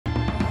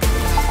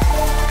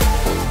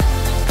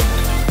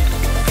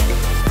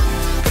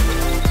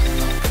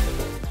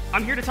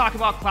here to talk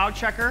about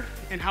CloudCheckr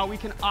and how we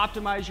can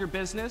optimize your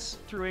business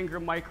through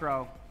Ingram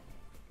Micro.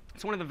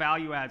 It's one of the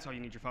value adds. Oh, you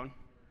need your phone?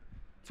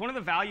 It's one of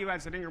the value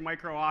adds that Ingram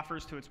Micro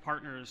offers to its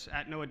partners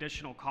at no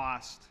additional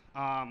cost.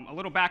 A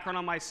little background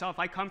on myself.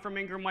 I come from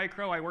Ingram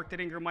Micro. I worked at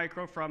Ingram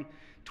Micro from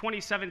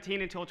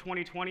 2017 until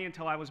 2020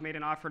 until I was made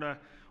an offer to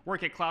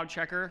work at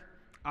CloudCheckr.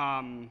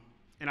 And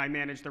I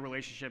managed the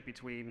relationship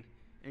between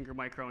Ingram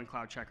Micro and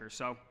CloudCheckr.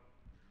 So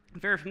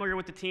I'm very familiar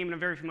with the team, and I'm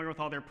very familiar with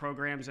all their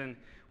programs and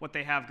what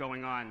they have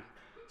going on.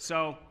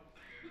 So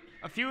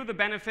a few of the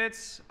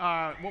benefits,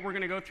 what we're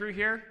going to go through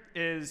here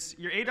is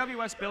your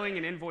AWS billing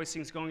and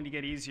invoicing is going to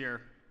get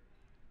easier.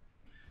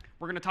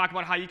 We're going to talk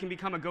about how you can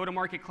become a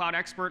go-to-market cloud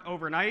expert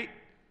overnight.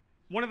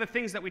 One of the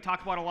things that we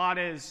talk about a lot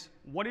is,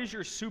 what is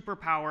your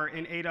superpower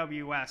in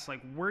AWS?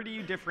 Like, where do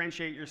you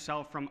differentiate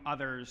yourself from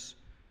others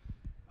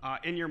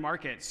in your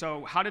market?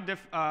 So how to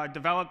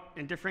develop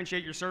and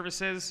differentiate your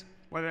services,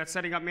 whether that's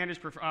setting up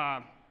managed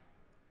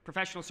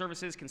professional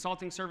services,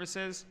 consulting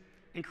services,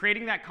 and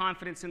creating that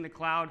confidence in the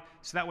cloud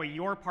so that way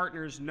your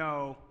partners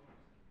know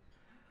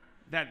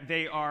that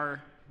they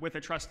are with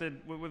a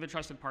trusted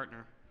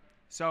partner.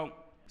 So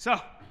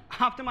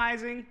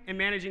optimizing and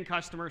managing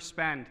customer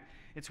spend.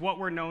 It's what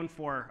we're known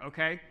for,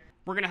 okay?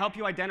 We're going to help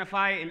you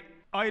identify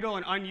idle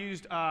and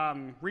unused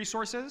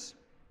resources,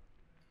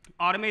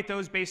 automate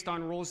those based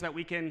on rules that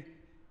we can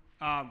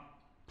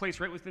place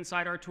right within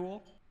inside our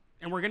tool.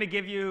 And we're going to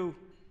give you,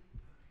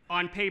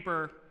 on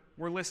paper,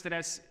 we're listed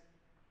as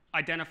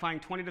identifying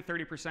 20 to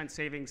 30%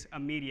 savings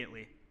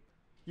immediately.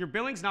 Your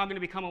billing's now going to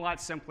become a lot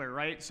simpler,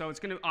 right? So it's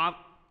going to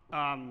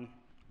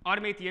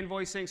automate the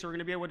invoicing, so we're going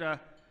to be able to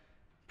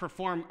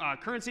perform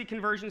currency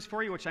conversions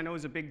for you, which I know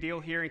is a big deal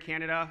here in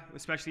Canada,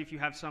 especially if you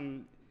have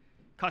some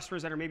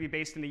customers that are maybe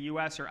based in the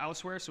US or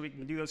elsewhere, so we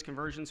can do those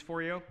conversions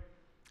for you.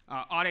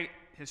 Audit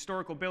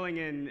historical billing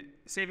and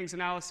savings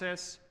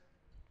analysis,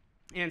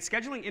 and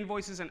scheduling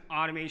invoices and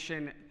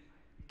automation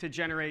to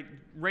generate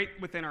right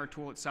within our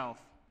tool itself.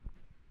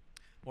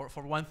 Or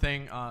for one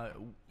thing,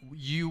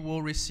 you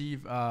will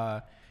receive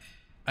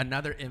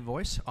another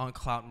invoice on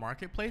Cloud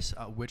Marketplace,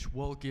 which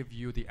will give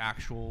you the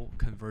actual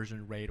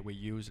conversion rate we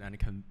use and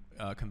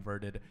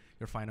converted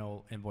your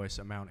final invoice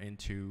amount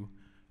into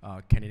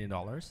Canadian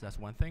dollars. That's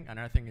one thing.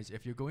 Another thing is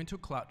if you go into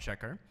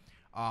CloudCheckr,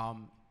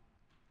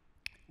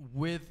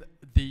 with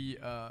the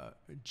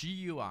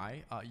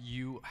GUI,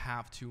 you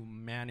have to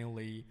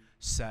manually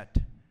set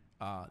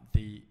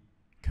the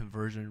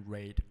conversion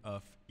rate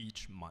of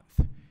each month.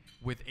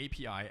 With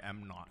API,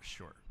 I'm not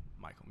sure.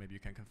 Michael, maybe you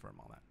can confirm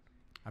on that.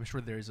 I'm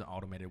sure there is an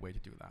automated way to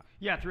do that.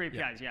 Yeah, through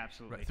APIs, yeah,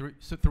 absolutely.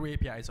 Right. Through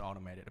APIs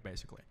automated,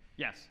 basically.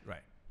 Yes.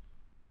 Right.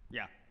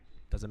 Yeah.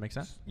 Does that make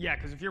sense? Yeah,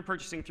 because if you're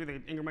purchasing through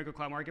the Ingram Micro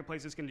Cloud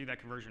Marketplace, it's going to do that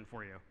conversion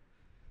for you.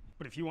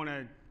 But if you want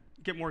to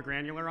get more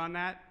granular on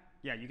that,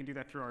 yeah, you can do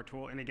that through our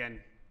tool. And again,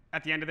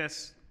 at the end of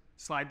this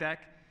slide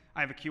deck, I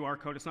have a QR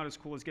code. It's not as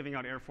cool as giving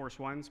out Air Force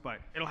Ones, but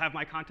it'll have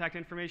my contact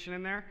information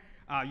in there.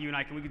 You and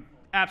I we could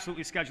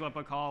absolutely schedule up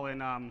a call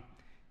and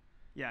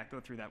yeah, go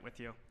through that with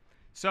you.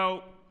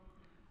 So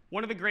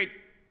one of the great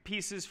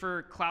pieces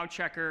for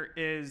CloudCheckr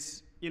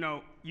is,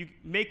 you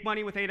make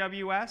money with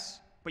AWS,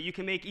 but you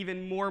can make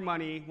even more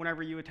money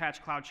whenever you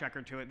attach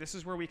CloudCheckr to it. This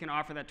is where we can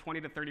offer that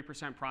 20 to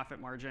 30% profit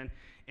margin,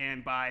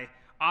 and by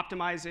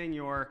optimizing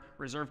your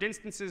reserved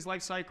instances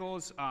life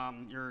cycles,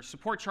 your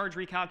support charge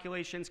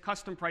recalculations,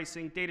 custom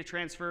pricing, data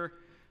transfer,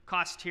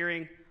 cost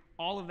tiering,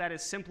 all of that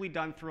is simply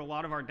done through a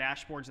lot of our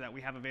dashboards that we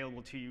have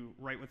available to you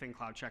right within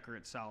CloudCheckr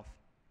itself.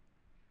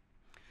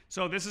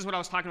 So this is what I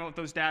was talking about with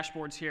those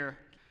dashboards here.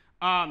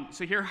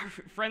 So here are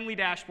friendly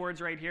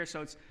dashboards right here.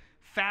 So it's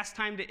fast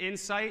time to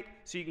insight.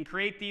 So you can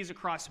create these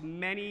across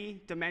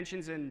many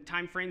dimensions and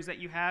time frames that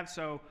you have.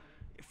 So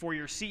for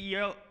your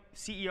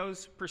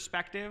CEO's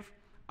perspective,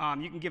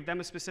 you can give them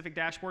a specific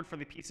dashboard for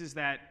the pieces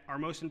that are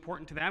most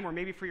important to them. Or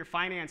maybe for your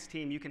finance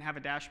team, you can have a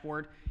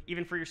dashboard,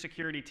 even for your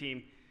security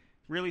team.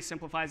 Really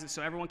simplifies it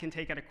so everyone can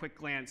take at a quick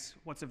glance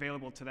what's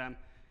available to them.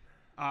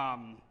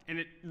 And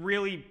it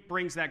really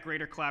brings that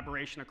greater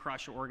collaboration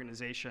across your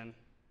organization.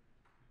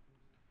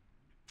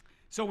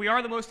 So we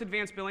are the most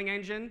advanced billing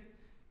engine,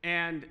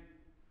 and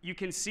you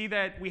can see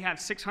that we have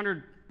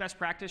 600 best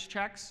practice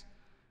checks.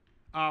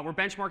 We're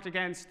benchmarked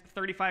against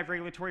 35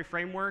 regulatory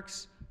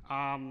frameworks.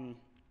 And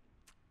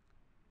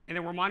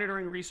then we're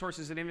monitoring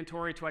resources and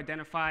inventory to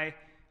identify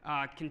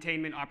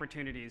containment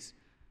opportunities.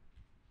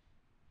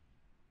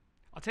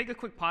 I'll take a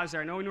quick pause there.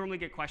 I know we normally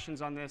get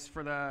questions on this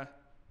for the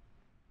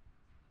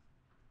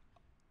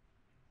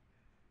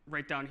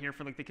right down here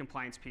for the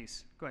compliance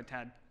piece. Go ahead,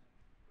 Tad.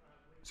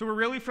 So we're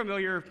really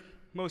familiar,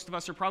 most of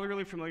us are probably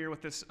really familiar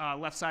with this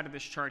left side of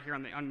this chart here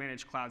on the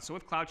unmanaged cloud. So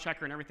with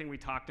CloudCheckr and everything we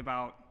talked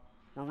about,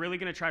 we're really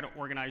going to try to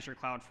organize your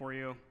cloud for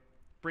you,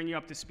 bring you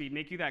up to speed,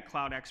 make you that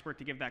cloud expert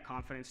to give that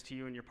confidence to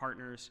you and your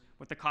partners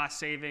with the cost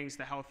savings,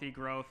 the healthy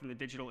growth, and the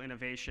digital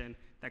innovation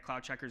that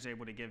CloudCheckr is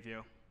able to give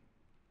you.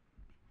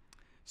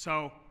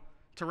 So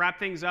to wrap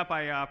things up,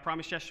 I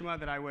promised Yeshua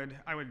that I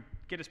would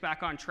get us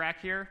back on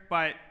track here,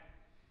 but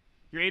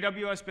your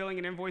AWS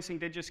billing and invoicing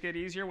did just get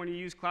easier when you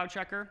use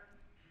CloudCheckr.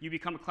 You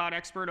become a cloud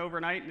expert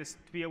overnight and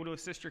to be able to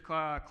assist your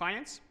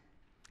clients.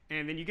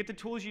 And then you get the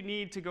tools you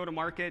need to go to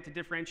market, to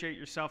differentiate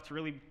yourself, to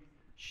really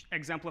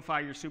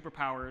exemplify your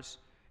superpowers.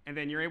 And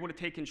then you're able to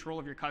take control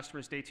of your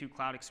customers' day 2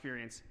 cloud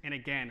experience. And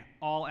again,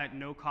 all at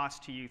no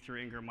cost to you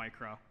through Ingram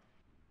Micro.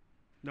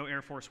 No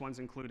Air Force Ones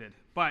included.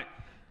 But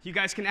you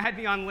guys can add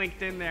me on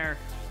LinkedIn there.